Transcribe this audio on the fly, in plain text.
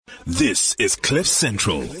This is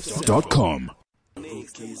CliffCentral.com.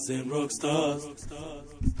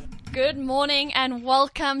 Good morning and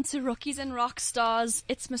welcome to Rookies and Rockstars.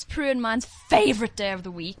 It's Miss Prue and mine's favorite day of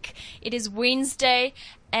the week. It is Wednesday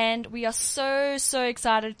and we are so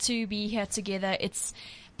excited to be here together. It's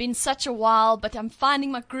been such a while, but I'm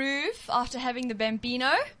finding my groove after having the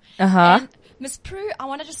Bambino. And Miss Prue, I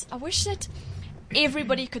wish that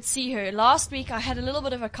everybody could see her. Last week I had a little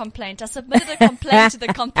bit of a complaint. I submitted a complaint to the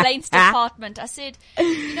complaints department. I said,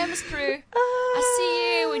 Miss Prue, I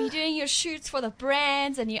see you when you're doing your shoots for the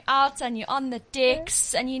brands and you're out and you're on the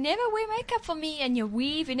decks and you never wear makeup for me and you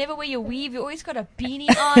weave. You never wear your weave. You always got a beanie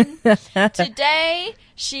on. Today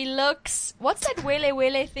she looks, what's that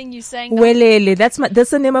wele thing you're saying? Welele. That's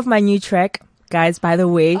the name of my new track. Guys, by the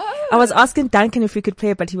way, I was asking Duncan if we could play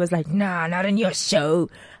it, but he was like, nah, not in your show.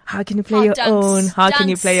 How can you play your own? How can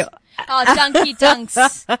you play your... Oh, Dunky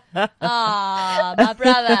Dunks. My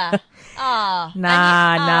brother.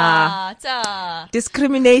 Nah.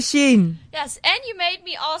 Discrimination. Yes, and you made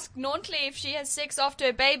me ask Nontle if she has sex after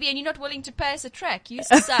a baby and you're not willing to pay us a track. You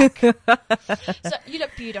suck. So you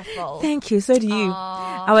look beautiful. Thank you. So do you.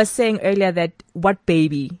 I was saying earlier that what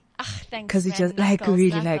baby? Thanks, because it's just knuckles, like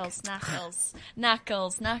really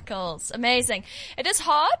knuckles. Amazing. It is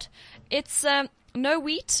hard. It's no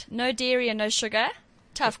wheat, no dairy, and no sugar.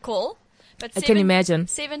 Tough call. But I can imagine.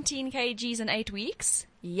 17 kgs in 8 weeks.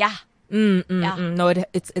 Yeah. No,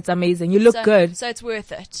 it's amazing. You look good. So it's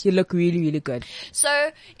worth it. You look really, really good.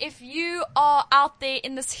 So if you are out there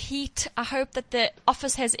in this heat, I hope that the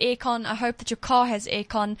office has aircon. I hope that your car has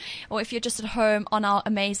aircon. Or if you're just at home on our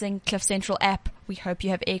amazing Cliff Central app, we hope you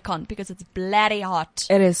have aircon because it's bloody hot.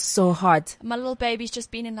 It is so hot. My little baby's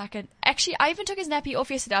just been in actually, I even took his nappy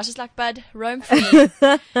off yesterday. I was just like, bud, roam free.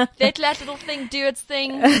 Let that little thing do its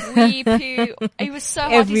thing. Wee poo. He was so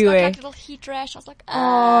hot. Everywhere. He's got like a little heat rash. I was like,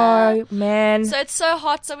 oh, man. So it's so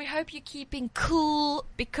hot. So we hope you're keeping cool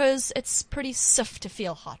because it's pretty stiff to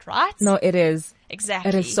feel hot, right? No, it is. Exactly.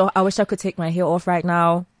 It is so, I wish I could take my hair off right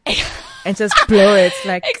now. And just blow it,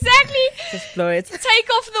 like exactly. Just blow it. Take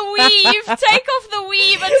off the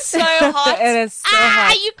weave. It's so hot. It is so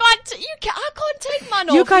hot. I can't take mine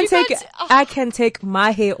off. You can't take it. I can take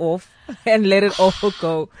my hair off and let it all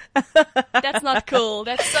go. That's not cool.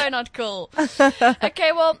 That's so not cool.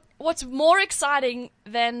 Okay, well, what's more exciting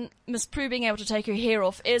than Miss Prue being able to take her hair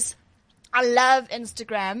off is I love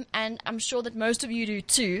Instagram, and I'm sure that most of you do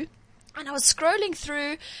too. And I was scrolling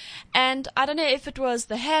through, and I don't know if it was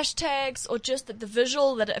the hashtags or just the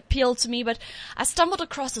visual that appealed to me, but I stumbled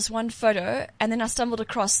across this one photo, and then I stumbled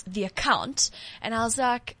across the account, and I was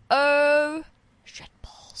like, oh,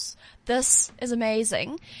 shitballs. This is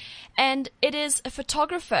amazing. And it is a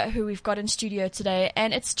photographer who we've got in studio today,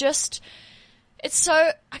 and I get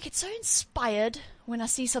so inspired when I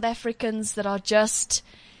see South Africans that are just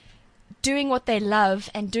doing what they love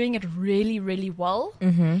and doing it really, really well.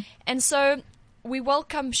 Mm-hmm. And so we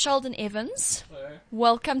welcome Sheldon Evans. Hello.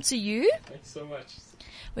 Welcome to you. Thanks so much.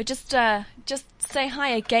 We just say hi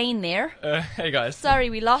again there. Hey guys.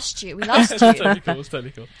 Sorry, we lost you. It's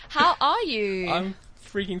totally cool. How are you? I'm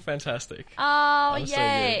freaking fantastic. Oh, I'm yay. so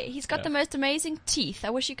good. He's got the most amazing teeth.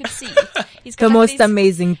 I wish you could see. He's The got most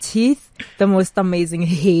amazing teeth, the most amazing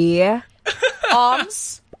hair.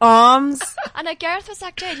 arms. I know Gareth was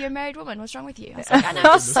like, Jade, you're a married woman. What's wrong with you? I was like, I know, I'm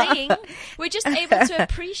just saying. We're just able to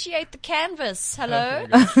appreciate the canvas. Hello?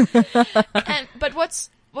 But what's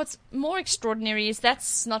more extraordinary is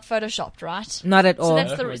that's not photoshopped, right? Not at all.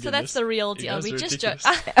 So that's the real deal. We just joke.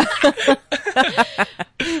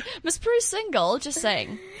 Miss Prue's single, just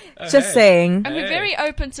saying. Just saying. And we're very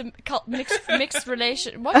open to mixed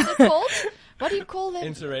relation. What is it called? What do you call them?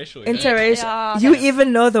 Interracial. Yeah, you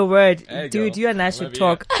even know the word. Hey, dude, girl. you and I should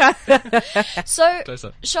talk. So,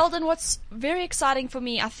 Closer. Sheldon, what's very exciting for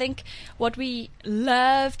me, I think what we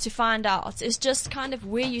love to find out is just kind of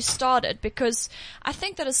where you started, because I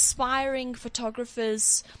think that aspiring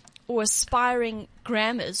photographers or aspiring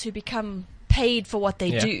grammars who become paid for what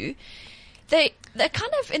they do, they're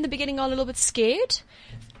kind of in the beginning are a little bit scared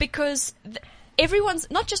because everyone's,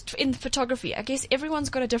 not just in photography, I guess everyone's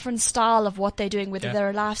got a different style of what they're doing, whether they're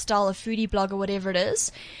a lifestyle, a foodie blog or whatever it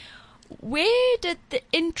is. Where did the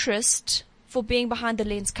interest for being behind the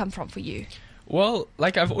lens come from for you? Well,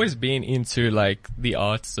 like I've always been into like the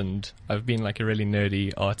arts, and I've been like a really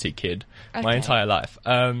nerdy arty kid my entire life.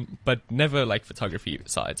 But never like photography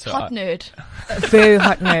side. So Hot nerd. Very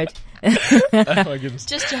hot nerd. Oh my goodness.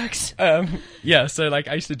 Just jokes. Yeah, so like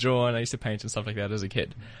I used to draw and I used to paint and stuff like that as a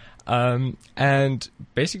kid. And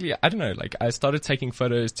basically, I don't know, like I started taking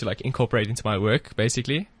photos to like incorporate into my work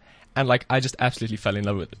basically. And like I just absolutely fell in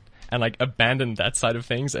love with it. and like abandoned that side of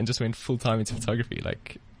things and just went full time into photography.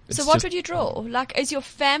 Like, So what would you draw? Like, is your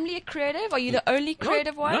family a creative? Are you the only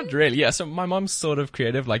creative one? Not really. Yeah. So my mom's sort of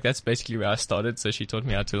creative. Like that's basically where I started. So she taught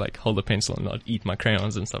me how to like hold a pencil and not eat my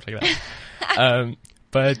crayons and stuff like that.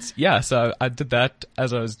 But yeah, so I did that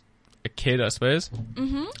as I was a kid, I suppose.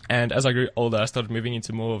 Mm-hmm. And as I grew older, I started moving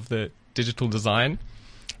into more of the digital design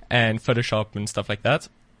and Photoshop and stuff like that,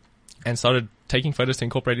 and started taking photos to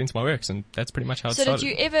incorporate into my works, and that's pretty much how it started.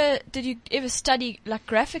 So did you ever study like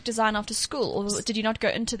graphic design after school, or did you not go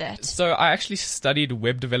into that? So I actually studied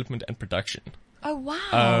web development and production. Oh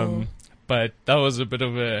wow! But that was a bit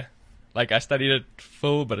of a, like I studied it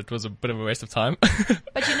full, but it was a bit of a waste of time.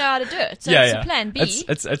 But you know how to do it, so yeah, it's yeah. a plan B.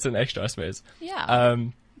 It's an extra, I suppose. Yeah.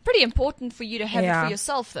 Pretty important for you to have it for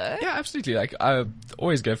yourself, though. Yeah, absolutely. Like I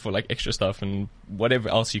always go for like extra stuff and whatever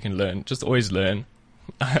else you can learn. Just always learn.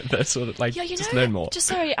 That's sort of like just learn more. Just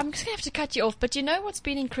sorry, I'm just gonna have to cut you off. But you know what's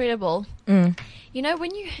been incredible? You know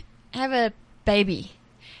when you have a baby,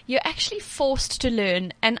 you're actually forced to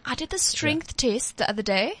learn. And I did the strength test the other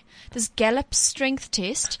day, this Gallup strength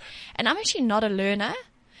test, and I'm actually not a learner.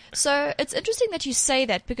 So it's interesting that you say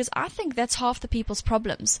that, because I think that's half the people's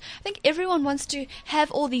problems. I think everyone wants to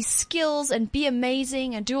have all these skills and be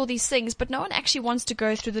amazing and do all these things, but no one actually wants to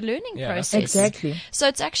go through the learning process. Exactly. So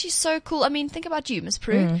it's actually so cool. I mean, think about you, Miss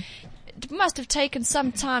Prue. It must have taken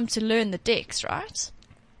some time to learn the decks, right?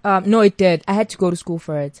 No, it did. I had to go to school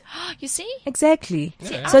for it. You see? Exactly.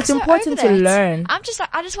 Yeah. So it's important to learn. I'm just like,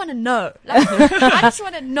 I just want to know. Like, I just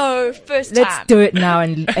want to know first time. Let's do it now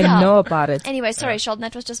and know about it. Anyway, sorry, Sheldon,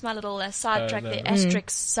 that was just my little sidetrack there, asterisk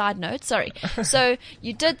side note, sorry. So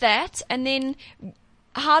you did that, and then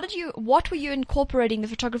what were you incorporating the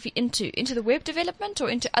photography into? Into the web development or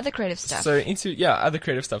into other creative stuff? So into, other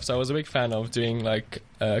creative stuff. So I was a big fan of doing like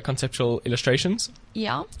conceptual illustrations.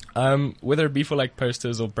 Yeah. Whether it be for like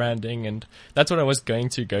posters or branding, and that's what I was going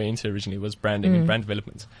to go into originally, was branding and brand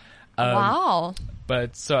development. Wow.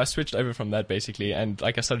 But so I switched over from that basically, and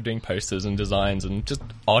like I started doing posters and designs and just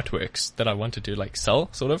artworks that I wanted to like sell,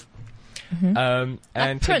 sort of. And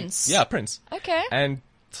like prints? Prints. Okay. And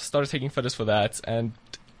started taking photos for that, and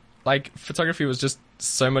like photography was just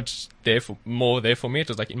so much more there for me. It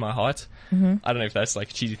was like in my heart. I don't know if that's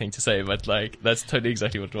like a cheesy thing to say, but like that's totally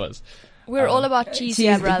exactly what it was. We're all about cheesy,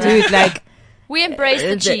 Cheese, brother. dude, like We embrace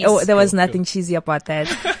the cheese. There was nothing cheesy about that.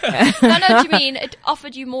 No, what you mean? It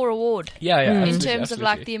offered you more reward. Yeah, In terms of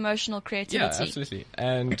like the emotional creativity. Yeah, absolutely.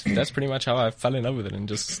 And that's pretty much how I fell in love with it and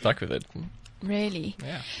just stuck with it. Really?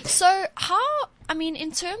 Yeah. So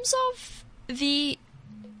in terms of the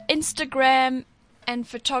Instagram and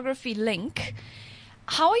photography link,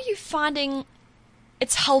 how are you finding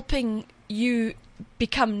it's helping you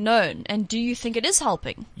become known, and do you think it is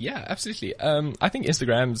helping? Yeah, absolutely. I think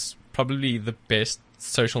Instagram's probably the best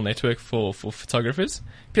social network for photographers,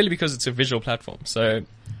 purely because it's a visual platform. So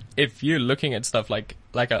if you're looking at stuff like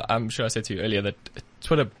I'm sure I said to you earlier that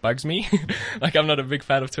Twitter bugs me. Like I'm not a big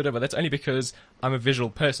fan of Twitter, but that's only because I'm a visual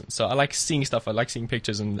person. So I like seeing stuff, I like seeing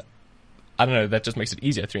pictures, and I don't know, that just makes it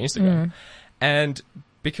easier through Instagram. And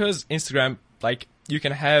because Instagram, like you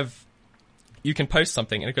can post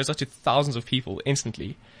something and it goes out to thousands of people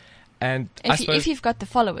instantly. And if you've got the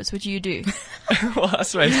followers, which you do. Well, I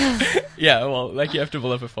suppose. Yeah, well, like you have to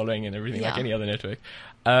build up a following and everything, like any other network.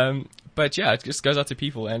 But yeah, it just goes out to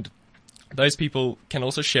people, and those people can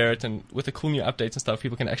also share it, and with the cool new updates and stuff,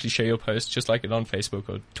 people can actually share your post just like it on Facebook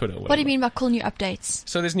or Twitter or whatever. What do you mean by cool new updates?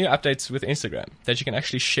 So there's new updates with Instagram that you can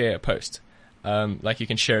actually share a post. Like you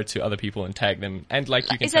can share it to other people and tag them, and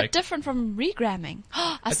like you can. Is that different from regramming?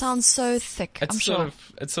 I sound so thick. It's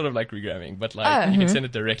sort of like regramming, but like you can send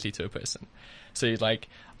it directly to a person. So you're like,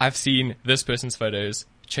 I've seen this person's photos,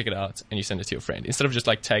 check it out, and you send it to your friend instead of just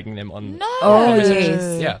like tagging them on. No. Oh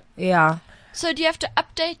yes. Yeah. So do you have to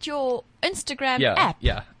update your Instagram app?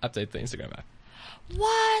 Yeah, update the Instagram app.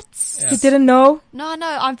 What? You didn't know? No,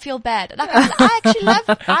 I feel bad. Like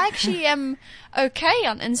I actually am okay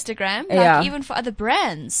on Instagram, like even for other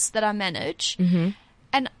brands that I manage.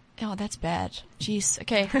 And that's bad. Jeez.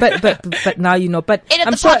 Okay. But now you know. But edit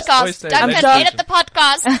I'm the sure, podcast. Duncan, edit the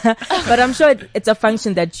podcast. But I'm sure it's a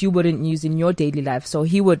function that you wouldn't use in your daily life, so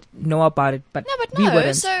he would know about it. But we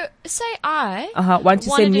wouldn't. So say I want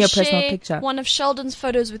to send me a personal picture, one of Sheldon's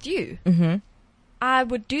photos with you. I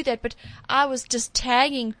would do that, but I was just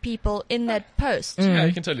tagging people in that post. Yeah,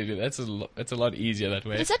 you can totally do that. It's a lot easier that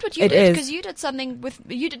way. Is that what you did? Because you did something with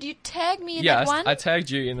you. Did you tag me in that one? I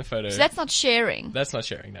tagged you in the photo. So that's not sharing. That's not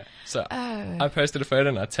sharing, no. So I posted a photo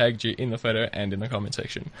and I tagged you in the photo and in the comment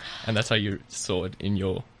section, and that's how you saw it in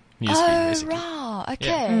your newsfeed. Oh, right.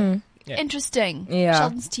 Okay. Yeah. Interesting. Yeah.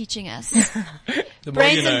 Sheldon's teaching us. The more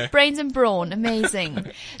you know. Brains and brawn.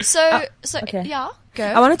 Amazing. So okay. yeah, go.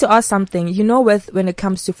 I wanted to ask something. You know, when it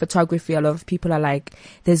comes to photography, a lot of people are like,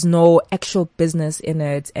 there's no actual business in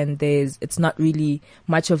it, and it's not really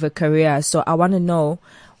much of a career. So I want to know,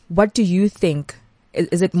 what do you think?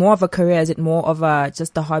 Is it more of a career? Is it more of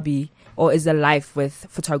just a hobby, or is a life with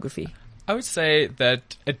photography? I would say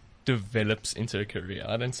that it develops into a career.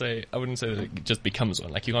 I wouldn't say that it just becomes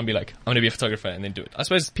one. Like, you can't be like, I'm going to be a photographer and then do it. I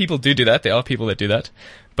suppose people do that. There are people that do that.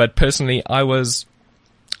 But personally, it was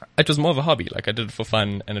more of a hobby. Like, I did it for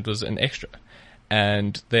fun, and it was an extra.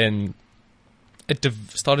 And then it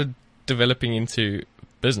started developing into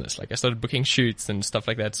business. Like, I started booking shoots and stuff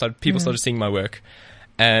like that. People started seeing my work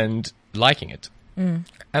and liking it. And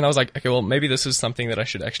I was like, okay, well, maybe this is something that I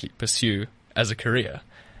should actually pursue as a career.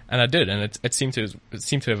 And I did, and it seemed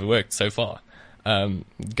to have worked so far,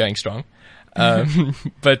 going strong.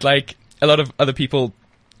 But like, a lot of other people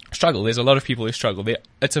struggle. There's a lot of people who struggle.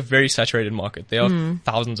 It's a very saturated market. There are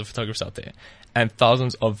thousands of photographers out there, and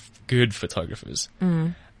thousands of good photographers.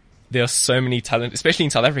 There are so many talent, especially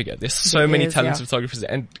in South Africa. There's so many talented photographers,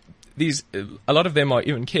 and a lot of them are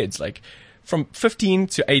even kids. Like, from 15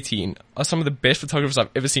 to 18 are some of the best photographers I've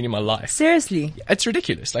ever seen in my life. Seriously? It's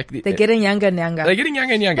ridiculous. Like, they're getting younger and younger. They're getting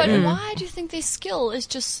younger and younger. But why do you think their skill is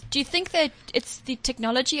just... Do you think that it's the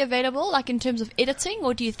technology available, like in terms of editing,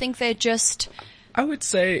 or do you think they're just... I would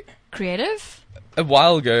say... creative? A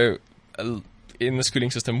while ago, in the schooling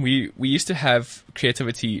system, we used to have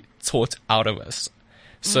creativity taught out of us.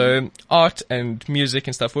 So art and music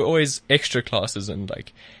and stuff were always extra classes and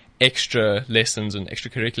like extra lessons and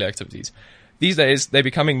extracurricular activities. These days, they're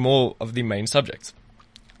becoming more of the main subject.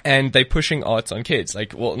 And they're pushing art on kids.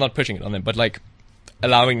 Like, well, not pushing it on them, but like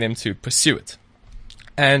allowing them to pursue it.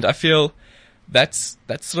 And I feel that's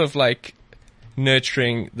sort of like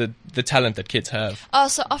nurturing the talent that kids have. Oh,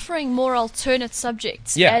 so offering more alternate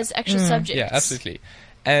subjects Yeah. as actual subjects. Yeah, absolutely.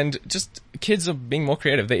 And just kids are being more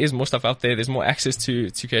creative. There is more stuff out there. There's more access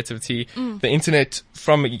to creativity. The internet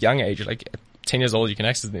from a young age, like 10 years old, you can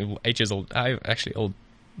access it. 8 years old, old.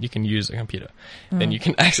 You can use a computer. Then you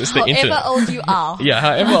can access the internet. However old you are. Yeah,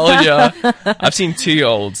 however old you are. I've seen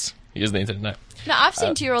 2-year-olds use the internet now. No, I've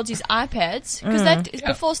seen 2-year-olds use iPads because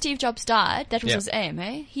before Steve Jobs died, that was his aim,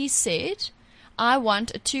 eh? He said, I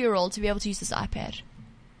want a 2-year-old to be able to use this iPad.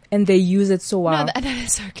 And they use it so well. No, that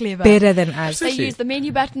is so clever. Better than us. They use the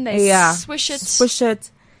menu button, they swish it. Swish it.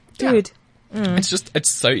 Dude. It's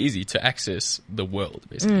so easy to access the world,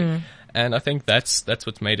 basically. And I think that's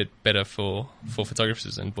what's made it better for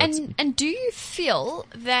photographers. And do you feel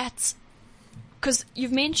that, because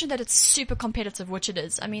you've mentioned that it's super competitive, which it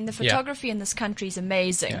is. I mean, the photography in this country is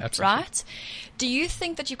amazing, right? Do you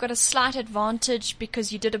think that you've got a slight advantage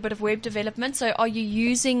because you did a bit of web development? So are you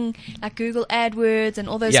using like Google AdWords and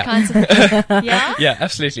all those kinds of things? Yeah? Yeah,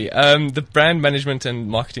 absolutely. The brand management and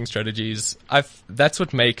marketing strategies, that's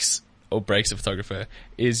what makes or breaks a photographer,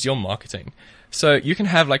 is your marketing. So you can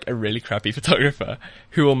have like a really crappy photographer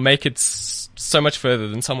who will make it so much further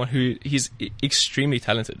than someone who he's extremely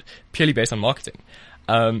talented purely based on marketing.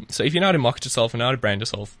 So if you know how to market yourself and know how to brand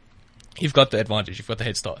yourself, you've got the advantage. You've got the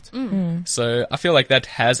head start. So I feel like that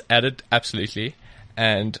has added absolutely.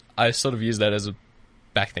 And I sort of use that as a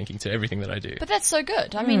back thinking to everything that I do. But that's so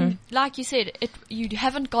good. I mean, like you said, you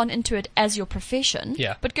haven't gone into it as your profession.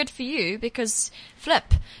 Yeah. But good for you because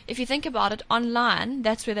if you think about it, online,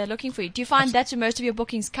 that's where they're looking for you. Do you find that's where most of your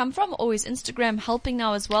bookings come from, or is Instagram helping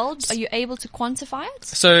now as well? Are you able to quantify it?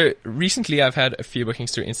 So recently I've had a few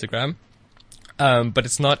bookings through Instagram, but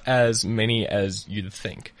it's not as many as you'd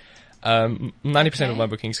think. 90% of my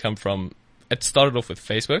bookings come from, it started off with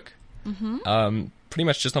Facebook. Pretty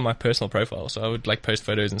much just on my personal profile. So I would like post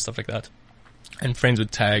photos and stuff like that. And friends would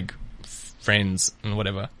tag friends and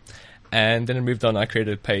whatever. And then it moved on. I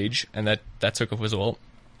created a page and that took off as well.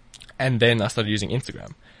 And then I started using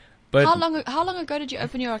Instagram. But how long ago did you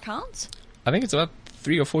open your account? I think it's about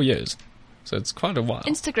 3 or 4 years. So it's quite a while.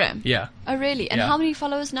 Instagram? Yeah. Oh, really? And how many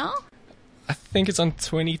followers now? I think it's on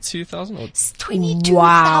 22,000 or 22,000.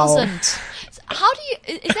 Wow. How do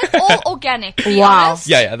you, is that all organic? Be Wow. honest?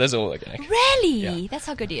 Yeah, that's all organic. Really? Yeah. That's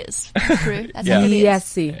how good he is. True. That's how good he is. Yes,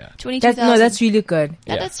 see. Yeah. 22,000. That's really good.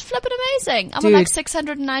 Yeah. That's flipping amazing. I'm Dude. on like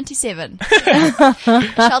 697.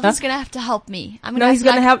 Sheldon's going to have to help me. He's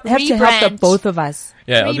going to have to help the both of us.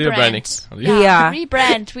 Yeah, I'll do a Rebrand. branding. Yeah.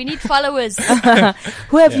 Rebrand. We need followers.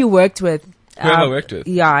 Who have you worked with? Who have I worked with?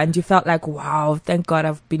 Yeah, and you felt like, wow, thank God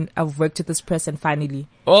I've worked with this person finally.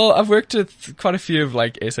 Well, I've worked with quite a few of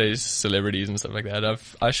like SA's celebrities and stuff like that.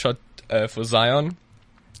 I shot for Zion.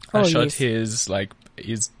 I shot his like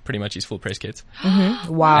is pretty much his full press kit. Wow.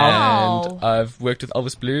 Wow. And I've worked with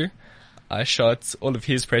Elvis Blue. I shot all of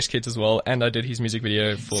his press kits as well, and I did his music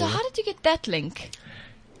video for... So how did you get that link?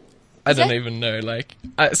 I don't that- even know, like...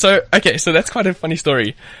 so that's quite a funny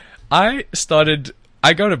story. I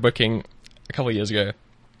got a booking a couple of years ago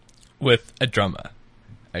with a drummer.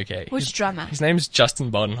 Okay. Which drummer? His name's Justin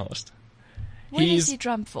Badenhorst. What does he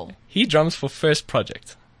drum for? He drums for First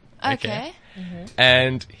Project. Okay.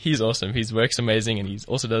 And he's awesome. His work's amazing, and he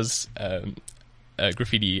also does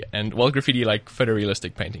graffiti graffiti like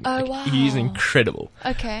photorealistic painting. Oh, Like, wow. He's incredible.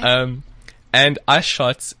 Okay. And I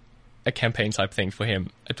shot a campaign type thing for him.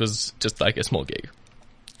 It was just like a small gig.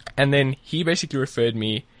 And then he basically referred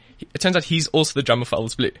me. It turns out he's also the drummer for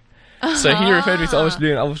Elvis Blue. So he referred me to Elvis Blue,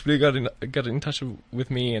 and Elvis Blue got in touch with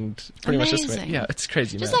me, and pretty much just went, Amazing. yeah, it's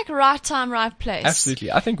crazy, Just man. like right time, right place.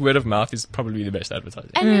 Absolutely. I think word of mouth is probably the best advertising.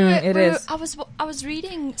 And it is. I was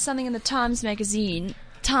reading something in the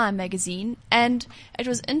Time magazine, and it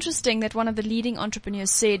was interesting that one of the leading entrepreneurs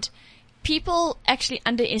said people actually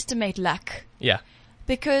underestimate luck Yeah.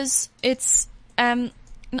 because it's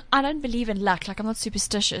I don't believe in luck. Like, I'm not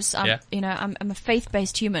superstitious. Yeah. I'm a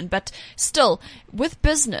faith-based human, but still, with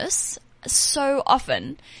business, so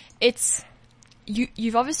often it's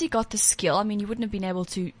you've obviously got the skill. I mean, you wouldn't have been able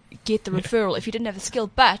to get the referral if you didn't have the skill,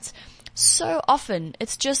 but so often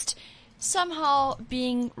it's just somehow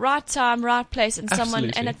being right time, right place, and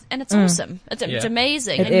someone, and it's awesome. It's Yeah.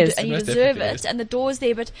 amazing, It and is. you Most deserve definitely it, is. and the door's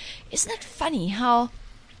there. But isn't it funny how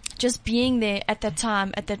just being there at that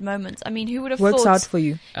time, at that moment? I mean, who would have Works thought? out for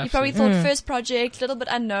you. You probably thought first project, a little bit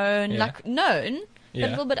unknown, Yeah. like known, but Yeah. a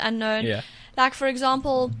little bit unknown. Yeah. Like, for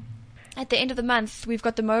example, at the end of the month, we've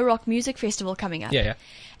got the Mo Rock Music Festival coming up. Yeah, yeah.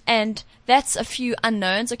 And that's a few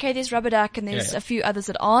unknowns. Okay, there's Rubber Duck and there's Yeah. a few others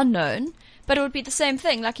that are known. But it would be the same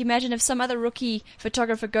thing. Like, imagine if some other rookie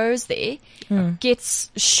photographer goes there,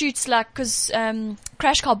 shoots like, cause,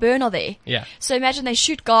 Crash Car Burn are there. Yeah. So imagine they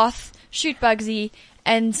shoot Garth, shoot Bugsy,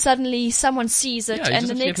 and suddenly someone sees it, Yeah, you and just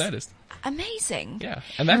the have to next, get noticed. amazing. Yeah,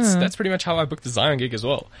 and that's pretty much how I booked the Zion gig as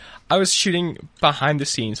well. I was shooting behind the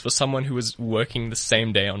scenes for someone who was working the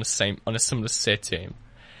same day on a similar set to him,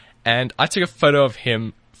 and I took a photo of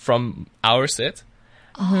him from our set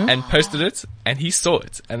and posted it, and he saw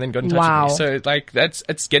it and then got in touch Wow. with me. So like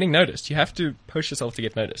it's getting noticed. You have to push yourself to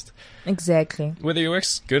get noticed, Exactly. whether your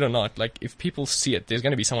work's good or not. Like if people see it, there's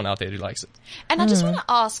going to be someone out there who likes it. And I just want to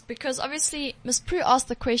ask, because obviously Ms. Prue asked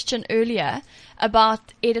the question earlier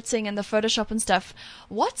about editing and the Photoshop and stuff.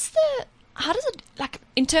 How does it, like,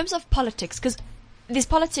 in terms of politics, because there's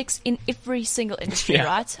politics in every single industry, Yeah.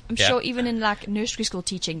 right? I'm Yeah. sure even in like nursery school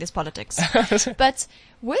teaching, there's politics. But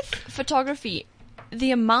with photography,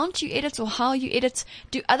 the amount you edit or how you edit,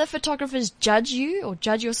 do other photographers judge you or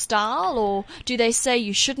judge your style, or do they say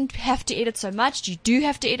you shouldn't have to edit so much? You do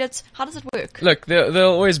have to edit. How does it work? Look,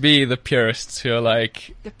 there'll always be the purists who are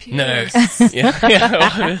like, The no, purists. yeah,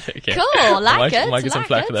 yeah. Okay. Cool, like it, Might get some like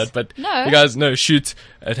flack for it. that, but No. you guys, no, shoot.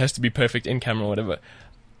 It has to be perfect in camera or whatever.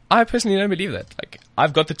 I personally don't believe that. Like,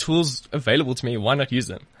 I've got the tools available to me. Why not use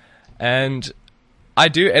them? And I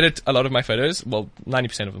do edit a lot of my photos. Well,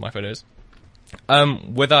 90% of my photos.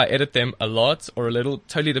 Whether I edit them a lot or a little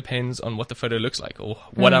totally depends on what the photo looks like or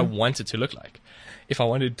what I want it to look like. If I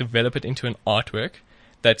want to develop it into an artwork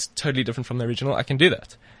that's totally different from the original, I can do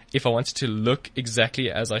that. If I want it to look exactly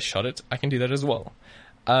as I shot it, I can do that as well.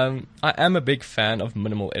 I am a big fan of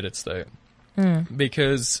minimal edits though,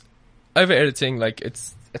 because over editing, like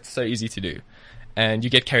it's so easy to do. And you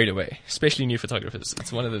get carried away, especially new photographers.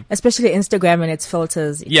 It's one of the... Especially Instagram and its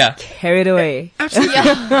filters. You Yeah. get carried away.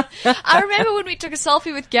 Yeah. I remember when we took a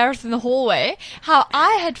selfie with Gareth in the hallway, how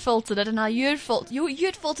I had filtered it and how you had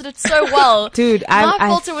filtered it so well. Dude, My I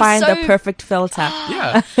filter was find so, the perfect filter.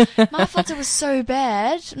 Yeah. my filter was so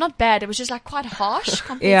bad. Not bad, it was just like quite harsh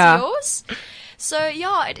compared Yeah. to yours. So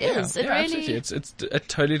yeah, it is. It really, absolutely. It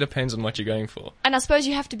totally depends on what you're going for. and I suppose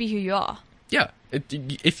you have to be who you are. Yeah.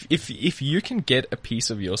 If you can get a piece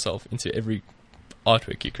of yourself into every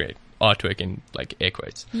artwork you create, artwork in like air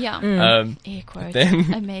quotes, Yeah. Air quotes.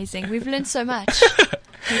 then- Amazing. We've learned so much.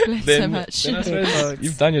 We've learned so then, much. then I suppose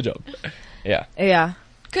you've done your job. Yeah. Yeah.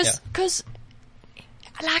 Because,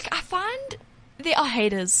 like, I find there are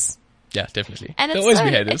haters. Yeah, definitely. And There'll it's always so,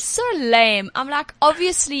 be haters. it's so lame. I'm like,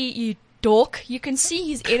 obviously you dork. You can see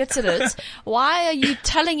he's edited it. Why are you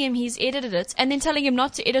telling him he's edited it and then telling him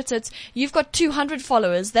not to edit it? You've got 200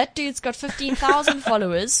 followers. That dude's got 15,000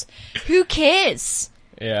 followers. Who cares?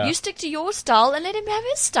 Yeah. You stick to your style and let him have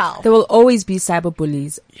his style. There will always be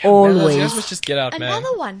cyberbullies. Man, those always. guys must just get out, man.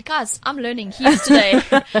 Another one. Guys, I'm learning heaps today.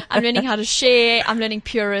 I'm learning how to share. I'm learning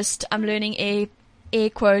purist. I'm learning air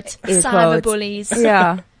quotes, Air cyber quotes. bullies.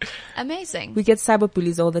 Yeah. Amazing. We get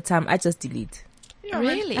cyberbullies all the time. I just delete.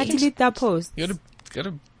 Really? I delete that post. You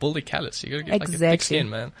gotta bully callous. You gotta get like a thick Exactly. skin,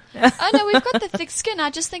 man. Oh no, we've got the thick skin. I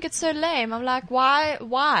just think it's so lame. I'm like, why?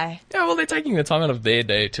 Yeah, well, they're taking the time out of their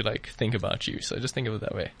day to like think about you. So just think of it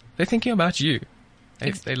that way. They're thinking about you.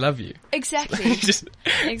 They love you. Exactly. Just,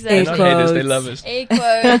 they're Exactly. not Air haters. They quotes. love us. Air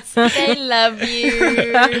quotes. They love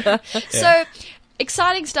you. So,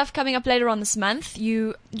 exciting stuff coming up later on this month.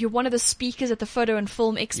 You're one of the speakers at the Photo and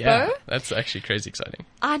Film Expo. Yeah, that's actually crazy exciting.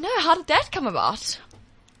 I know. How did that come about?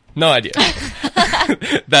 No idea.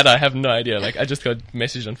 That I have no idea. Like, I just got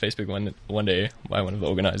messaged on Facebook one day by one of the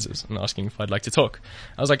organizers and asking if I'd like to talk.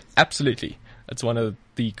 I was like, absolutely. That's one of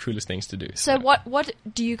the coolest things to do. So, what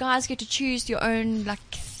do you guys get to choose your own like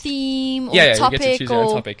theme or Yeah, topic? you get to choose your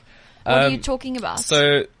own topic. What are you talking about?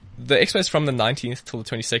 So the expo is from the 19th till the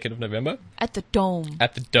 22nd of November At the Dome.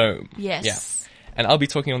 at the Dome. Yes. Yeah. And I'll be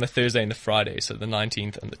talking on the Thursday and the Friday, so the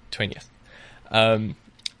 19th and the 20th.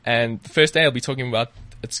 And the first day I'll be talking about,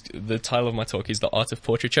 the title of my talk is The Art of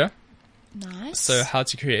Portraiture. Nice. So how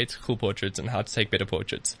to create cool portraits and how to take better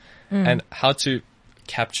portraits. And how to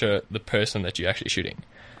capture the person that you're actually shooting.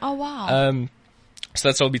 Oh wow. So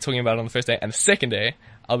that's what I'll be talking about on the first day. And the second day,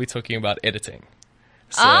 I'll be talking about editing.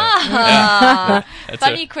 So, that's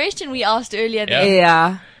Funny it. question we asked earlier. Yeah. There.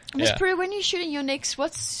 Yeah. Miss Yeah. Prue, when you're shooting your next,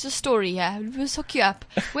 what's the story here? Let's hook you up.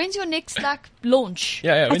 When's your next like launch?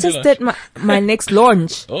 Yeah, I when do you just launch? did my next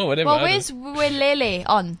launch. Oh, whatever. Well, I don't- where's Welele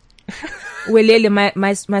on? Welele,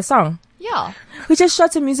 my song. Yeah. We just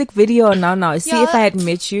shot a music video now. See Yeah, if I had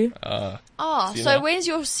met you. Oh, See so that? where's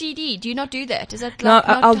your CD? Do you not do that? Is that No, like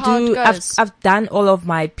not I'll how do. it goes? I've done all of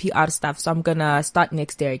my PR stuff, so I'm gonna start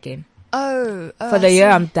next year again. oh, For the I year,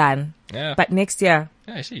 see. I'm done. Yeah. But next year,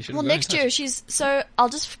 Yeah, I see. You should Well, have got in next touch. year so I'll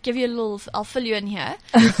just give you a little, I'll fill you in here.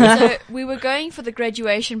 So we were going for the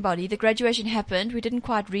graduation body. The graduation happened. We didn't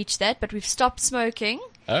quite reach that, but we've stopped smoking.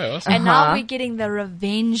 Oh, awesome. And now Uh-huh. we're getting the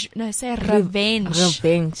revenge revenge.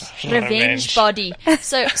 revenge body.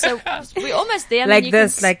 So we're almost there. I mean, Like you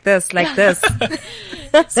this, can like this, like this.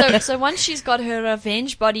 so once she's got her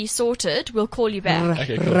revenge body sorted, we'll call you back.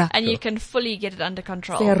 Okay, cool. And you can fully get it under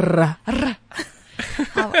control. Ra.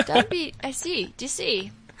 Oh, don't be, I see. Do you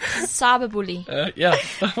see? Cyberbully. Yeah.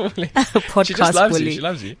 Probably. Podcast She just loves bully. you. She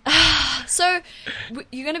loves you. So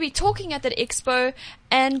you're going to be talking at that expo,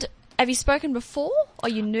 and have you spoken before? Are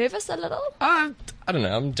you nervous a little? I don't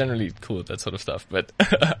know. I'm generally cool with that sort of stuff, but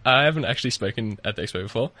I haven't actually spoken at the expo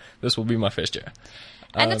before. This will be my first year.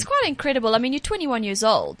 And it's quite incredible. I mean, you're 21 years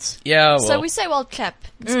old. Yeah, well. So we say, well, clap.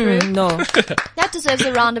 Ms. Prue. No, That deserves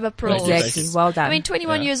a round of applause. Thank you. exactly. Well done. I mean,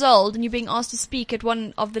 21 Yeah. years old, and you're being asked to speak at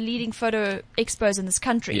one of the leading photo expos in this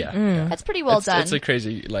country. Yeah. yeah. That's pretty well done. It's a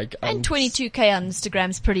crazy, like... And 22K on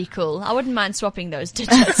Instagram's pretty cool. I wouldn't mind swapping those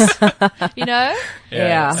digits. You know?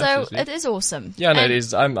 Yeah. So absolutely. it is awesome. Yeah, no, and, it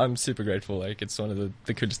is. I'm super grateful. Like, it's one of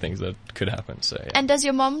the coolest things that could happen. So, yeah. And does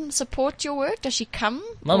your mom support your work? Does she come?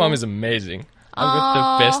 My mom is amazing. I've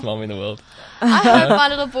got the best mom in the world. I hope my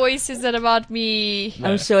little boy says that about me.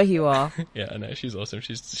 I'm sure he will. Yeah, no, she's awesome.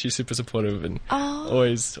 She's super supportive and Oh.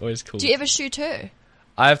 always cool. Do you ever shoot her?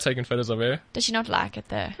 I have taken photos of her. Does she not like it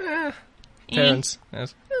though? Parents,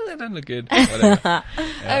 yes, they don't look good. Whatever.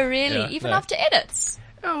 Oh really? yeah, Even no. after edits?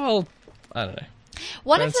 Oh, well, I don't know.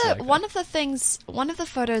 One of Parents the like one of the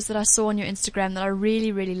photos that I saw on your Instagram that I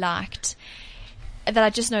really, really liked, that I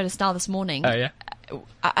just noticed now this morning. Oh yeah.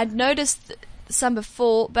 I'd noticed some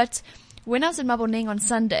before, but when I was in Maboneng on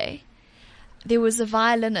Sunday, there was a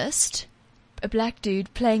violinist, a black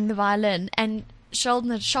dude, playing the violin, and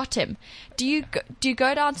Sheldon had shot him. Do you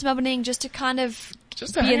go down to Maboneng just to kind of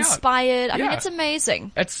Just to be hang out. inspired? I mean, Yeah. it's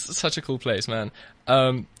amazing. It's such a cool place, man.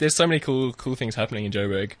 There's so many cool things happening in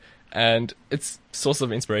Joburg, and it's source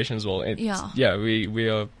of inspiration as well. It's, Yeah. we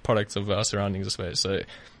are products of our surroundings, I suppose. So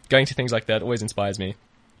going to things like that always inspires me.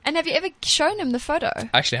 And have you ever shown him the photo? I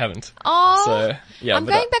actually haven't. Oh, So yeah, I'm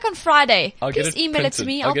but going back on Friday. I'll get Please it email it to printed.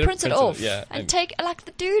 me. I'll I'll get it print it printed, off. yeah, And and- take, like,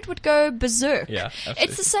 the dude would go berserk. Yeah, absolutely.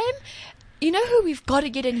 It's the same. You know who we've got to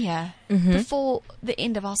get in here before the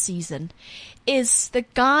end of our season is the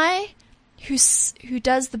guy who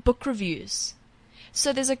does the book reviews.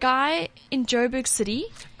 So there's a guy in Joburg City,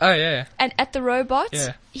 Oh yeah, and at the Robot,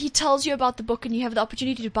 Yeah. he tells you about the book, and you have the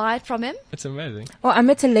opportunity to buy it from him. it's amazing. Oh, I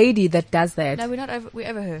met a lady that does that. No, we're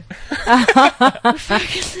over her.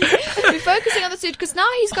 we're focusing on the suit because now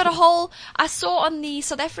he's got a whole. I saw on the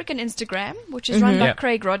South African Instagram, which is run by Yeah.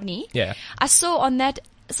 Craig Rodney. Yeah. I saw on that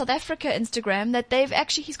South Africa Instagram that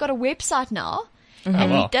he's got a website now,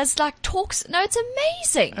 and wow. he does like talks. No, it's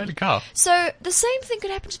amazing. Holy cow. So the same thing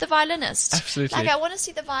could happen to the violinist. Absolutely. Like I want to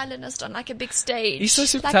see the violinist on like a big stage. He's so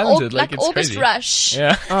super like talented. like It's August crazy. Rush.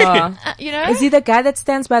 Yeah. You know? Is he the guy that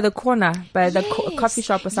stands by the corner, by the Yes. coffee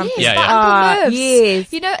shop or something? Yes, Yeah, by yeah. Uncle Merv's.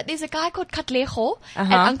 Yes. You know, there's a guy called Katlejo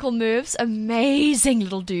Uh-huh. at Uncle Merv's, amazing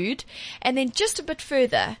little dude. And then just a bit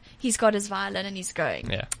further, he's got his violin and he's going.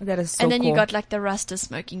 Yeah. That is so And then cool. you got like the Rasta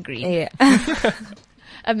smoking green. Yeah.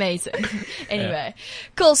 Amazing. Anyway,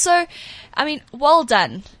 cool. So, I mean, well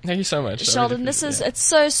done, Thank you so much. I Sheldon. really This is, appreciate it. it's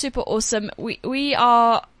so super awesome.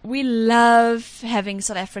 We love having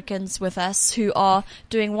South Africans with us who are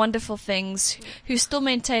doing wonderful things, who still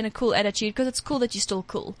maintain a cool attitude, because it's cool that you're still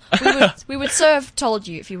cool. We would so have told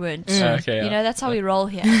you if you weren't. Okay, You yeah. know, that's how we roll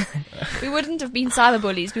here. We wouldn't have been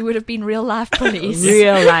cyberbullies. We would have been real life bullies.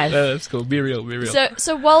 Real life. No, that's cool. Be real. Be real.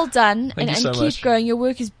 So well done, Thank and you so keep much. going. Your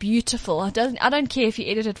work is beautiful. I don't care if you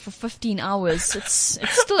edit it for 15 hours. It's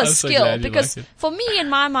still a I'm so skill, glad you because like it. for me, in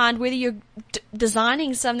my mind, whether you're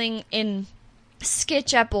designing something in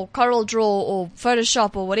SketchUp or Corel Draw or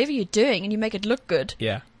Photoshop or whatever you're doing, and you make it look good,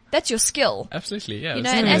 yeah. that's your skill. Absolutely. Yeah. You know,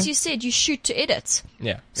 that's and true. as you said, you shoot to edit.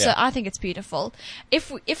 Yeah. So Yeah. I think it's beautiful.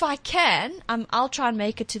 If I can, I'll try and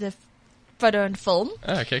make it to the photo and film.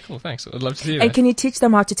 Oh, okay. Cool. Thanks. I'd love to see And that. can you teach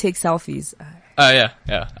them how to take selfies? Oh, yeah.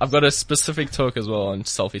 Yeah. I've got a specific talk as well on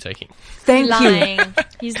selfie taking. Thank you. Lying.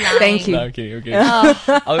 He's lying. Thank you. No, I'm kidding. Okay.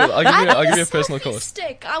 I'll give you a personal selfie course.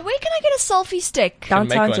 stick. Where can I get a selfie stick? Can make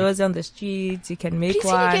Downtown one. Joe's on the streets. You can make Please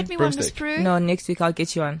can one. you get me one, Miss Broomstick. Prue? No, next week I'll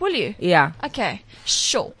get you one. Will you? Yeah. Okay,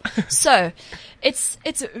 sure. So, it's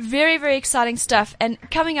very, very exciting stuff. And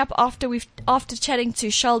coming up after chatting to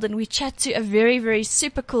Sheldon, we chat to a very, very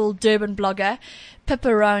super cool Durban blogger,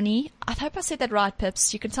 Pipperoni. I hope I said that right,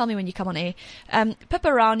 Pips. You can tell me when you come on air.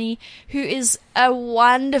 Pipperoni, who is a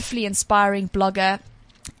wonderfully inspiring blogger.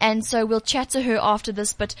 And so we'll chat to her after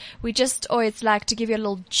this, but we just always like to give you a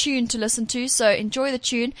little tune to listen to. So enjoy the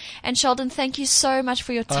tune. And Sheldon, thank you so much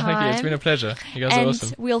for your Oh, time. thank you. It's been a pleasure. You guys And are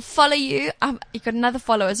awesome. we'll follow you. You've got another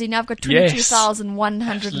follower. So now I've got Yes.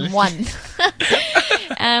 22,101.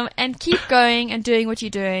 And keep going and doing what you're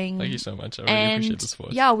doing. Thank you so much. I really And appreciate the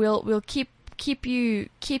support. yeah, we'll keep you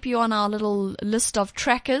on our little list of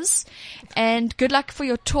trackers. And good luck for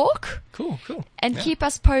your talk. Cool. And Yeah. keep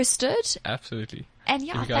us posted. Absolutely. And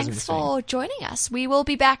yeah, Keep you guys in thanks the for joining us. We will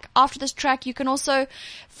be back after this track. You can also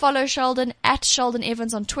follow Sheldon at Sheldon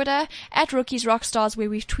Evans on Twitter, at Rookies Rockstars, where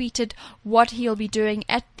we've tweeted what he'll be doing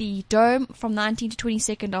at the Dome from 19th to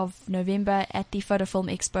 22nd of November at the Photo Film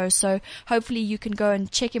Expo. So hopefully you can go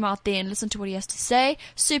and check him out there and listen to what he has to say.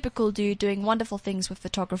 Super cool dude doing wonderful things with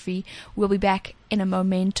photography. We'll be back in a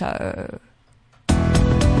momento.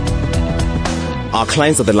 Our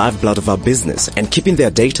clients are the lifeblood of our business, and keeping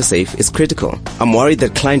their data safe is critical. I'm worried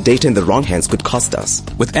that client data in the wrong hands could cost us.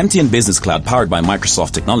 With MTN Business Cloud powered by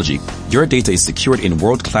Microsoft Technology, your data is secured in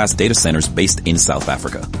world-class data centers based in South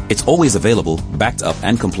Africa. It's always available, backed up,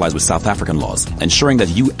 and complies with South African laws, ensuring that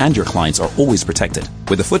you and your clients are always protected.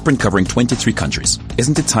 With a footprint covering 23 countries,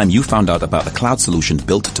 isn't it time you found out about a cloud solution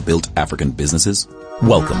built to build African businesses?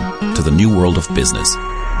 Welcome to the new world of business.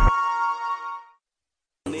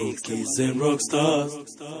 And rock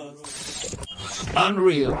stars.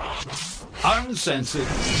 Unreal, uncensored,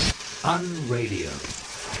 unradio.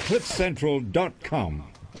 CliffCentral.com.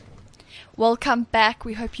 Welcome back.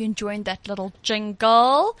 We hope you enjoyed that little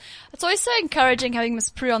jingle. It's always so encouraging having Miss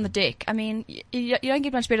Prue on the deck. I mean, you don't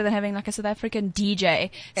get much better than having like a South African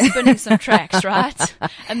DJ spinning some tracks, right?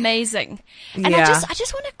 Amazing. And Yeah. I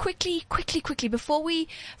just want to quickly, before we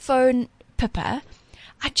phone Pippa,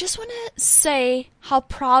 I just want to say how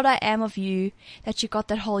proud I am of you that you got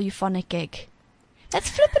that whole euphonic gig. That's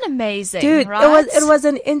flippin' amazing, Dude, right? it was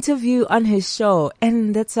an interview on his show,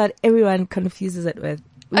 and that's what everyone confuses it with.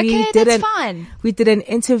 Okay, that's fine. We did an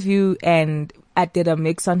interview, and I did a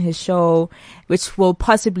mix on his show, which will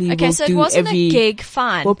possibly Okay, we'll so it do wasn't every. a gig,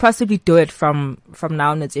 fine. We'll possibly do it from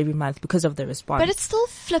now onwards every month because of the response. But it's still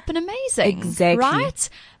flippin' amazing. Exactly. Right?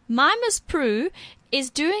 My Miss Prue is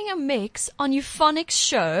doing a mix on Euphonics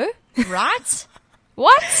show, right?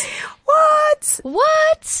 What?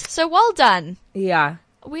 What? So well done. Yeah.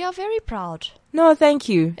 We are very proud. No, thank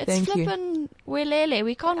you. It's Thank you. flippin' Welele.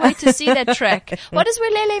 We can't wait to see that track. What does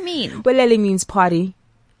Welele mean? Welele means party.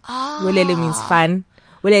 Ah. Welele means fun.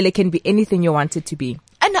 Welele can be anything you want it to be.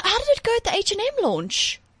 And how did it go at the H&M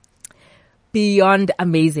launch? Beyond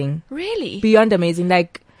amazing. Really? Beyond amazing.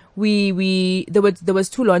 Like there was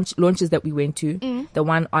two launches that we went to. The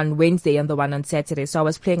one on Wednesday and the one on Saturday. So I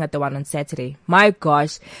was playing at the one on Saturday. My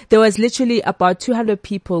gosh, there was literally about 200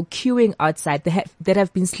 people queuing outside that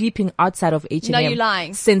have been sleeping outside of H&M. No, you're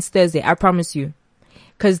lying. Since Thursday. I promise you.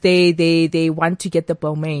 because they want to get the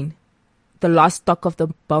Balmain, the last stock of the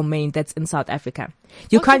Balmain that's in South Africa.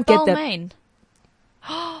 You What's can't a get that. Balmain?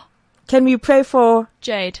 Can we pray for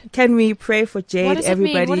Jade. Can we pray for Jade, What does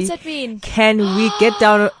everybody? it mean? What does that mean? Can we get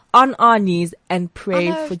down on our knees and pray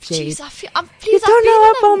I know, for Jade? Jeez, You please, don't know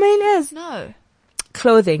what Balmain is? No.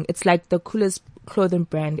 Clothing. It's like the coolest clothing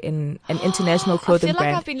brand in an international clothing I feel like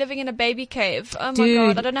brand. I've been living in a baby cave. Oh my Dude.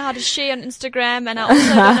 god, I don't know how to share on Instagram, and I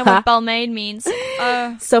also don't know what Balmain means.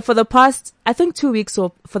 So for the past, I think 2 weeks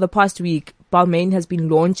or for the past week, Balmain has been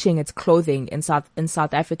launching its clothing in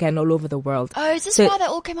South Africa and all over the world. Oh, is this So- why they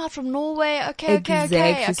all came out from Norway? Okay.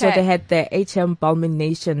 Exactly. So they had the HM Balmain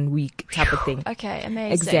Nation week type of thing. Okay,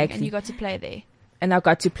 amazing. Exactly. And you got to play there. And I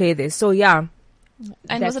got to play this. So yeah.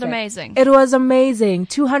 And was that's it amazing? It was amazing.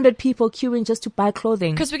 200 people queuing just to buy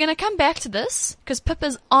clothing. Because we're going to come back to this, because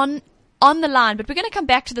Pippa's on the line, but we're going to come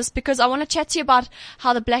back to this because I want to chat to you about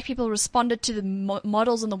how the black people responded to the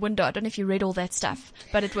models on the window. I don't know if you read all that stuff,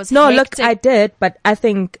 but it was No, hectic. look, I did, but I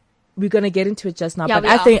think we're going to get into it just now. Yeah,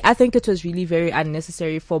 but we I think it was really very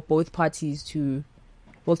unnecessary for both parties to,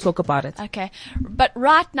 we'll talk about it. Okay, but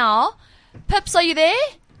right now, Pips, are you there?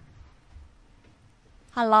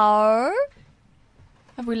 Hello?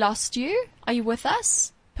 Have we lost you? Are you with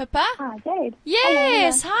us, Pippa? Hi, Jade.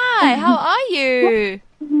 Yes, hi, how are you?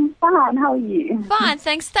 Fine, how are you? Fine,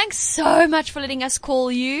 thanks. Thanks so much for letting us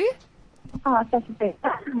call you. Oh, such a bit.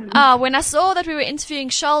 When I saw that we were interviewing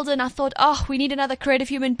Sheldon, I thought, we need another creative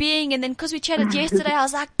human being. And then because we chatted yesterday, I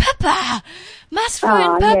was like, Pippa! Must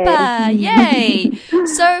phone Pippa! Yay!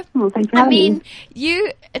 So, thank you for having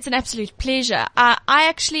me. It's an absolute pleasure.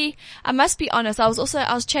 I must be honest, I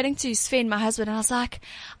was chatting to Sven, my husband, and I was like,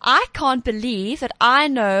 I can't believe that I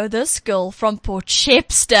know this girl from Port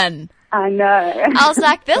Shepstone. I know. I was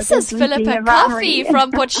like, this is Philippa thinking Coffey about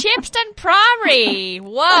from Port Shepstone Primary.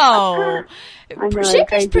 Whoa. I know,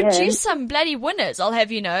 Shepherd's great, yeah. produced some bloody winners, I'll have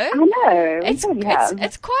you know. I know.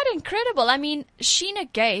 It's quite incredible. I mean,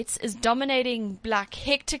 Sheena Gates is dominating like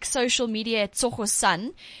hectic social media at Tsogo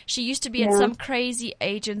Sun. She used to be at some crazy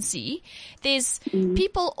agency. There's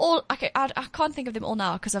people all, okay, I can't think of them all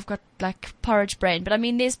now because I've got like porridge brain, but I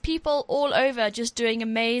mean, there's people all over just doing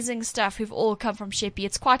amazing stuff who've all come from Sheppy.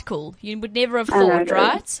 It's quite cool. You would never have thought,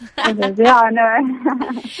 right? Yeah, I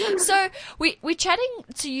know. So we're chatting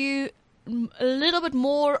to you a little bit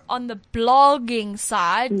more on the blogging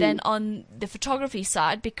side than on the photography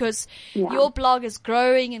side because your blog is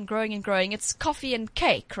growing and growing and growing. It's Coffee and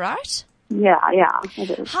Cake, right? Yeah,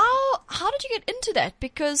 it is. How did you get into that?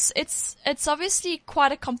 Because it's obviously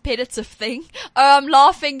quite a competitive thing. Oh, I'm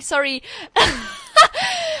laughing. Sorry.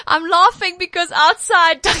 I'm laughing because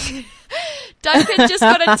outside Duncan just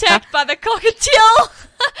got attacked by the cockatiel.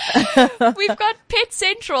 We've got Pet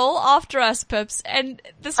Central after us, Pips, and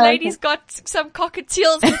this lady's got some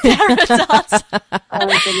cockatiels and parrots outside.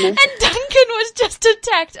 And Duncan was just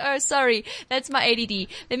attacked. Oh, sorry. That's my ADD.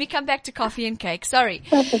 Let me come back to Coffee and Cake. Sorry.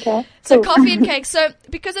 That's okay. So Coffee and Cake. So,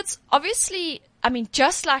 because it's obviously, I mean,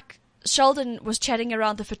 just like Sheldon was chatting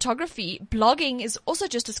around the photography, blogging is also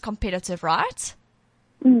just as competitive, right?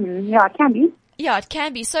 Yeah, it can be. Yeah, it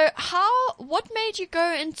can be. So what made you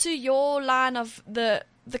go into your line of the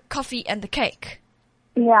coffee and the cake?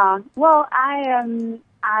 Yeah, well, I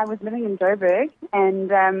was living in Joburg,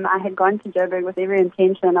 and I had gone to Joburg with every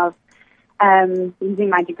intention of using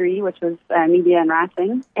my degree, which was media and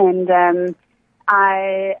writing, and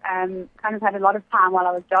I kind of had a lot of time while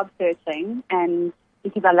I was job searching, and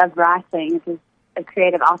because I loved writing, it was a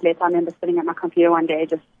creative outlet. I remember sitting at my computer one day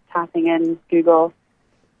just typing in Google,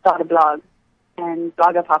 start a blog, and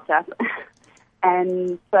Blogger popped up.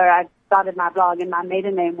 And so I started my blog, and my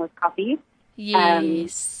maiden name was Coffee.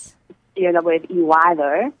 Yes. The word EY,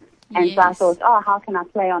 though. And Yes. so I thought, how can I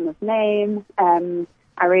play on this name?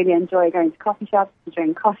 I really enjoy going to coffee shops to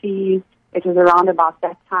drink coffee. It was around about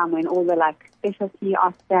that time when all the, specialty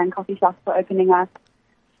artisan coffee shops were opening up.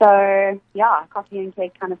 So, yeah, Coffee and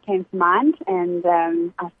Cake kind of came to mind, and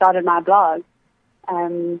I started my blog.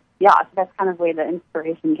 So that's kind of where the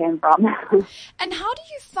inspiration came from. And how do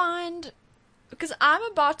you find, because I'm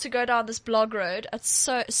about to go down this blog road, it's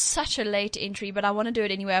such a late entry, but I want to do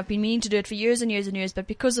it anyway. I've been meaning to do it for years and years and years, but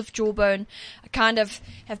because of Jawbone, I kind of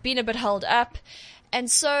have been a bit held up. And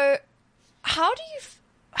so how do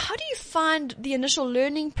you find the initial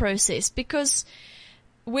learning process? Because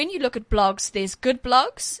when you look at blogs, there's good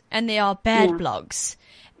blogs and there are bad blogs.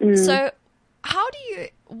 So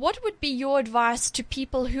what would be your advice to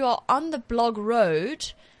people who are on the blog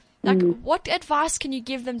road? What advice can you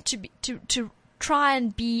give them to try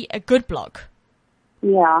and be a good blog?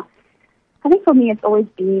 Yeah. I think for me it's always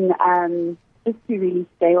been just to really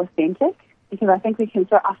stay authentic because I think we can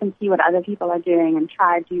so often see what other people are doing and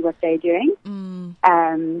try to do what they're doing.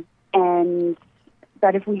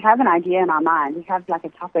 But if we have an idea in our mind, we have like a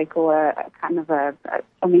topic or a kind of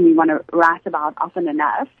something we want to write about often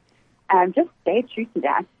enough, just stay true to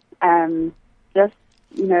that. Just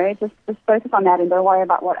focus on that and don't worry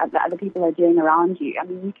about what other people are doing around you. I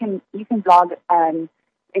mean, you can blog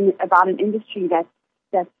about an industry that's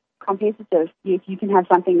competitive, yet you can have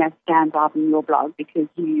something that stands out in your blog because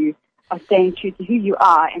you are staying true to who you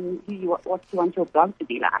are and what you want your blog to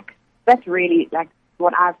be like. That's really like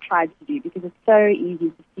what I've tried to do, because it's so easy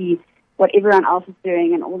to see what everyone else is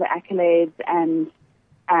doing and all the accolades,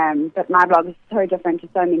 but my blog is so different to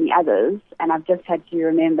so many others, and I've just had to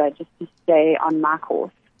remember just to stay on my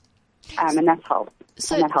course, and that's helped.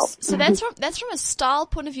 So that's from a style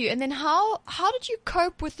point of view. And then how did you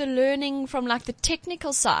cope with the learning from like the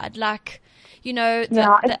technical side, like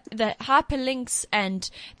the hyperlinks and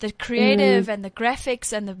the creative and the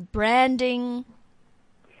graphics and the branding?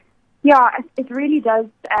 Yeah, it really does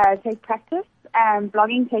take practice.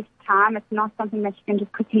 Blogging takes time. It's not something that you can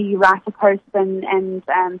just quickly write a post and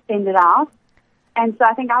send it out. And so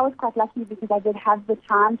I think I was quite lucky because I did have the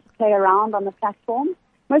time to play around on the platform.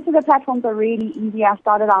 Most of the platforms are really easy. I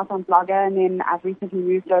started out on Blogger, and then I've recently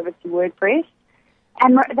moved over to WordPress.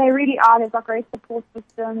 And they really are. They've got great support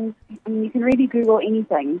systems. I mean, you can really Google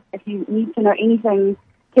anything. If you need to know anything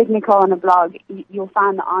technical on a blog, you'll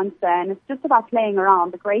find the answer. And it's just about playing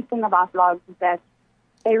around. The great thing about blogs is that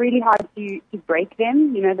they're really hard to break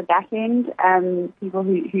them. You know, the back end. People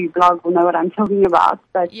who blog will know what I'm talking about.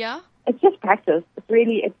 But yeah, it's just practice. It's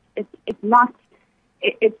really it's not.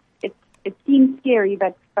 It seems scary,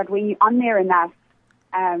 but when you're on there enough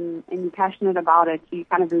and you're passionate about it, you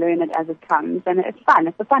kind of learn it as it comes. And it's fun.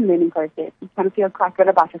 It's a fun learning process. You kind of feel quite good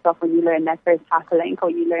about yourself when you learn that first hyperlink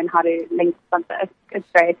or you learn how to link something. It's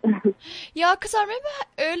great. Yeah, because I remember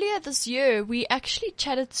earlier this year we actually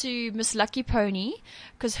chatted to Miss Lucky Pony,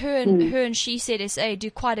 because her and She Said SA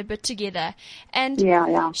do quite a bit together. And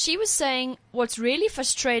she was saying what's really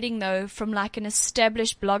frustrating, though, from like an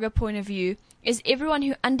established blogger point of view, is everyone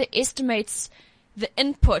who underestimates the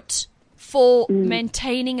input for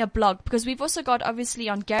maintaining a blog. Because we've also got, obviously,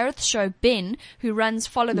 on Gareth's show, Ben, who runs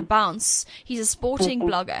Follow the Bounce. He's a sporting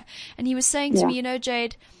blogger. And he was saying to me,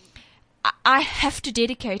 Jade, I have to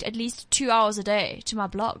dedicate at least 2 hours a day to my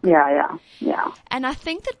blog. Yeah. And I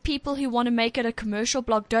think that people who want to make it a commercial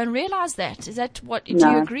blog don't realize that. Is that what, do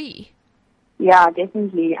you agree? Yeah,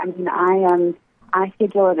 definitely. I mean, I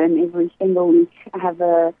schedule it in every single week. I have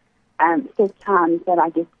a set times that I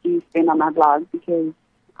get to spend on my blog, because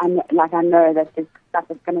I know that this stuff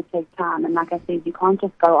is going to take time. And like I said, you can't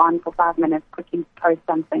just go on for 5 minutes, quickly post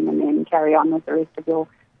something, and then carry on with the rest of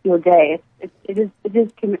your day.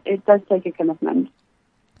 It does take a commitment.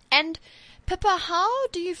 And Pippa, how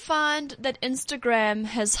do you find that Instagram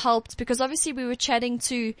has helped? Because obviously we were chatting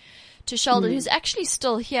to Sheldon, who's actually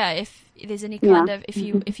still here, if there's any kind of,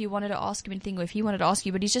 if you wanted to ask him anything, or if he wanted to ask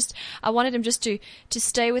you, but I wanted him just to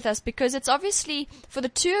stay with us, because it's obviously, for the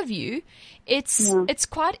two of you, it's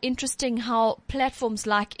quite interesting how platforms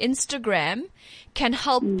like Instagram can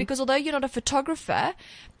help, because although you're not a photographer,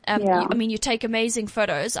 you take amazing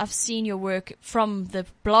photos. I've seen your work from the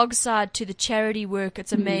blog side to the charity work.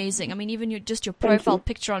 It's amazing. I mean, even your profile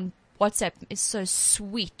picture on WhatsApp is so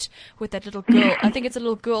sweet with that little girl. I think it's a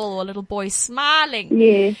little girl or a little boy smiling.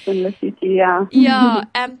 Yes, and the city,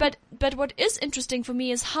 Yeah, but what is interesting for me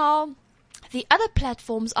is how the other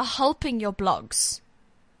platforms are helping your blogs.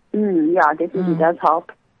 Yeah, definitely does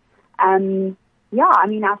help. I mean,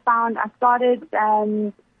 I started,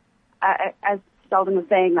 as Sheldon was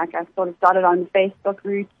saying, like I sort of started on the Facebook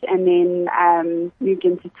route and then moved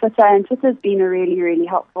into Twitter. And Twitter's been a really, really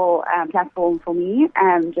helpful platform for me.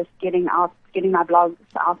 Just getting my blogs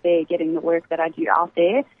out there, getting the work that I do out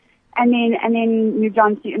there, and then moved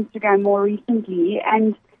on to Instagram more recently.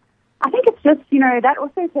 And I think it's just that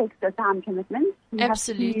also takes a time commitment.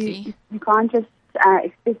 Absolutely, you can't just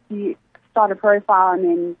expect to start a profile and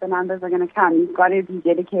then the numbers are going to come. You've got to be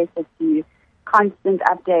dedicated to constant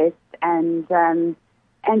updates and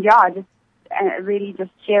really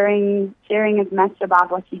just sharing as much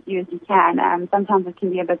about what you do as you can. Sometimes it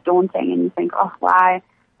can be a bit daunting, and you think, oh, why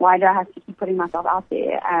do I have to keep putting myself out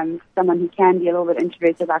there? Someone who can be a little bit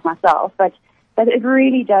introverted like myself, but it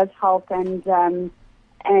really does help. And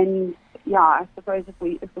I suppose if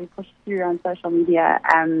we push through on social media,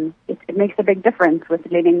 it makes a big difference with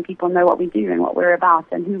letting people know what we do and what we're about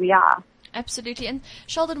and who we are. Absolutely. And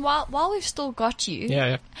Sheldon, while we've still got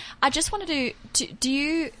you, I just wanted to do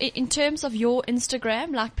you, in terms of your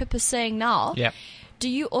Instagram, like Pippa's saying now, do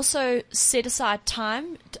you also set aside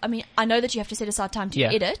time? I mean, I know that you have to set aside time to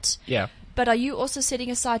edit. Yeah. But are you also setting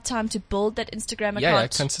aside time to build that Instagram account? Yeah,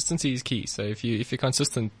 consistency is key. So if you're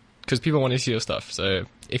consistent, because people want to see your stuff. So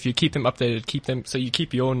if you keep them updated, so you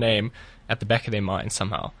keep your name at the back of their mind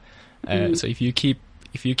somehow. So if you keep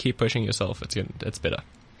pushing yourself, it's better.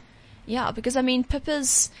 Yeah, because I mean,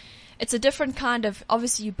 Pippa's, it's a different kind of,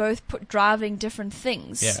 obviously you both driving different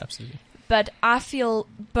things. Yeah, absolutely. But I feel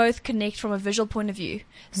both connect from a visual point of view.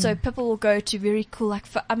 So Pippa will go to very cool, I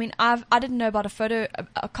didn't know about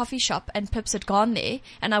a coffee shop, and Pips had gone there,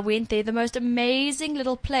 and I went there, the most amazing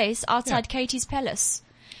little place outside Katie's Palace.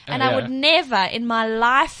 And I would never in my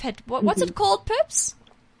life what's it called, Pips?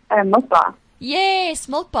 Milk bar. Yes,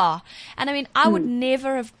 Milk Bar. And I mean, I would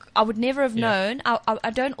never have known.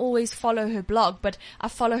 I don't always follow her blog, but I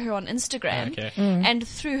follow her on Instagram. Okay. And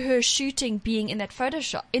through her shooting, being in that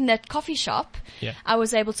coffee shop, I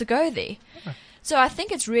was able to go there. So I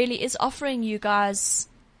think Instagram is offering you guys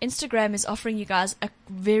a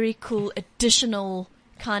very cool additional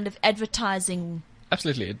kind of advertising.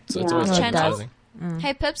 Absolutely. It's always advertising.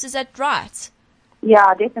 Hey, Pips, is that right?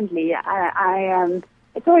 Yeah, definitely.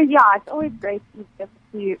 It's always great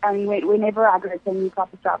whenever I go to a new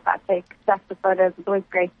coffee shop, I take stacks of photos. It's always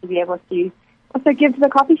great to be able to also give the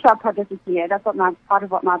coffee shop publicity. That's part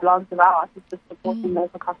of what my blog's about, is just supporting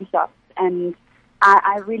local coffee shops. And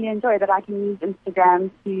I really enjoy that I can use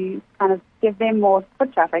Instagram to kind of give them more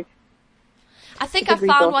foot traffic. I think I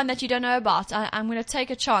found one that you don't know about. I'm going to take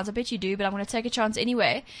a chance. I bet you do, but I'm going to take a chance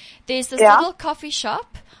anyway. There's this little coffee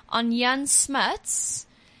shop on Jan Smuts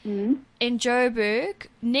in Joburg,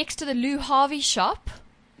 next to the Lou Harvey shop.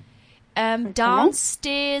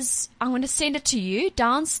 Downstairs, I'm going to send it to you.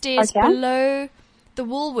 Downstairs below the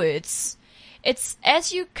Woolworths. It's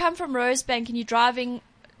as you come from Rosebank and you're driving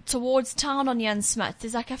towards town on Jan Smuts.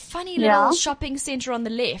 There's like a funny little shopping centre on the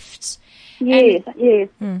left. Yes.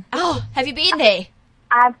 Oh, have you been there?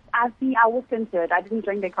 I walked into it. I didn't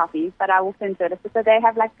drink their coffee, but I walked into it. So they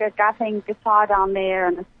have like a guy playing guitar down there,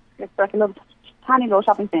 and it's like a tiny little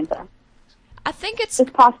shopping centre. I think it's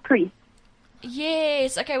past Priest.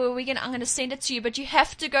 Yes. Okay. Well, I'm going to send it to you, but you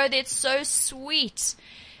have to go there. It's so sweet.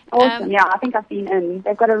 Awesome. I think I've been in.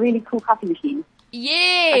 They've got a really cool coffee machine.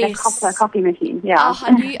 Yes. Like a coffee machine. Yeah. Oh,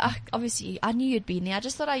 I knew you'd been there. I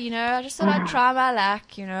just thought I'd try my luck,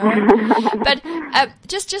 But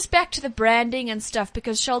just back to the branding and stuff,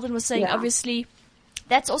 because Sheldon was saying obviously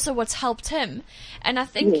that's also what's helped him, and I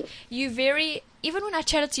think even when I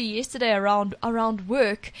chatted to you yesterday around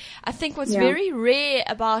work, I think what's very rare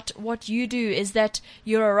about what you do is that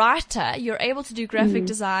you're a writer, you're able to do graphic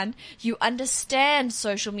design, you understand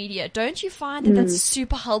social media. Don't you find that that's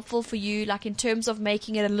super helpful for you, like in terms of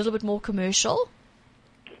making it a little bit more commercial?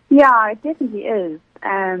 Yeah, it definitely is.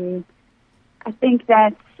 I think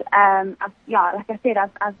that, like I said,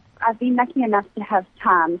 I've been lucky enough to have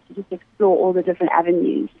time to just explore all the different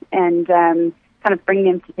avenues and kind of bring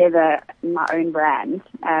them together in my own brand.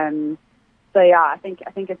 I think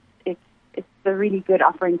it's a really good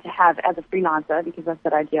offering to have as a freelancer, because that's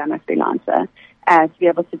what I do. I'm a freelancer, to be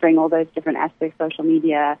able to bring all those different aspects, social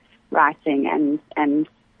media, writing, and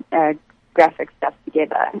graphic stuff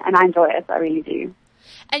together. And I enjoy it. I really do.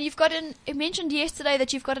 And you mentioned yesterday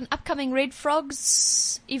that you've got an upcoming Red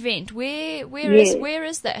Frogs event. Where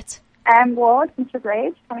is that? It's Matric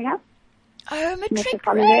Rage coming up. Oh, Matric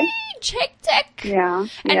Rage! Hectic! Yeah.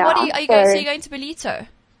 And what are you going? So you're going to Ballito?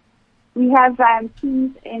 We have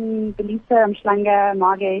teams in Ballito, Umhlanga,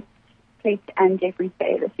 Margate, Plate, and Jeffreys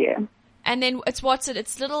Bay this year. And then it's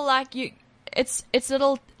little it's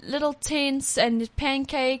little tents and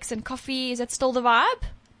pancakes and coffee. Is that still the vibe?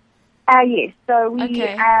 Yes. So we we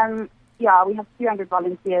have 200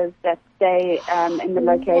 volunteers that stay in the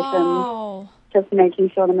location, just making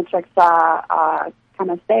sure the matrics are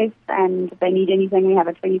kind of safe, and if they need anything, we have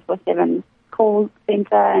a 24/7 call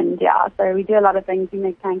center, and so we do a lot of things. We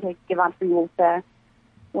make pancakes, give out free water,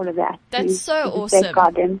 all of that. That's so awesome.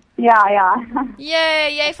 Safeguard them. Yeah.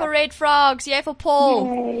 Yay for Red Frogs, yay for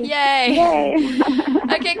Paul. Yay.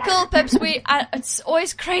 Okay, cool, Pips. It's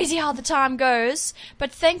always crazy how the time goes,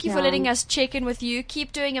 but thank you for letting us check in with you.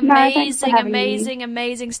 Keep doing amazing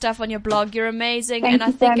stuff on your blog. You're amazing. Thank and you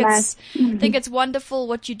I so think it's wonderful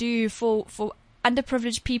what you do for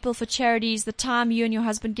underprivileged people, for charities, the time you and your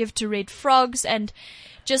husband give to Red Frogs, and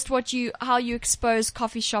just how you expose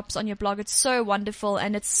coffee shops on your blog. It's so wonderful,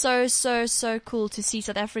 and it's so cool to see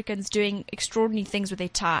South Africans doing extraordinary things with their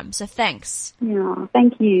time. So thanks. Yeah,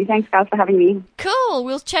 thank you. Thanks, guys, for having me. Cool.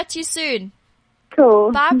 We'll chat to you soon.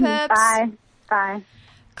 Cool. Bye, Pips. Bye.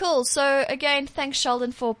 Cool. So again, thanks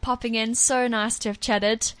Sheldon for popping in. So nice to have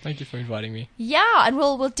chatted. Thank you for inviting me. Yeah, and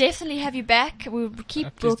we'll definitely have you back. We'll keep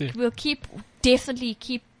definitely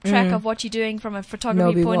keep track of what you're doing from a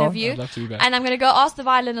photography point of view. I'd love to be back. And I'm going to go ask the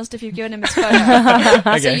violinist if you've given him his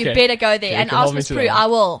phone. So you better go there and ask Miss Prue. I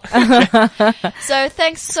will. So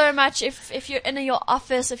thanks so much. If you're in your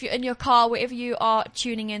office, if you're in your car, wherever you are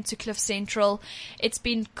tuning in to Cliff Central, it's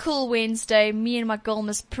been Cool Wednesday. Me and my girl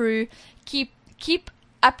Miss Prue keep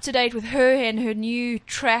up to date with her and her new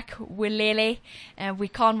track Wilele, and we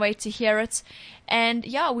can't wait to hear it. And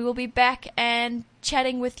yeah, we will be back and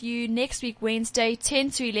chatting with you next week, Wednesday,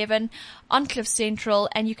 10 to 11 on Cliff Central,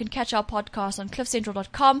 and you can catch our podcast on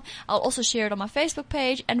cliffcentral.com. I'll also share it on my Facebook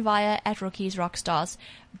page and via @Rookies Rockstars.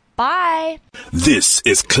 Bye. This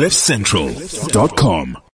is cliffcentral.com.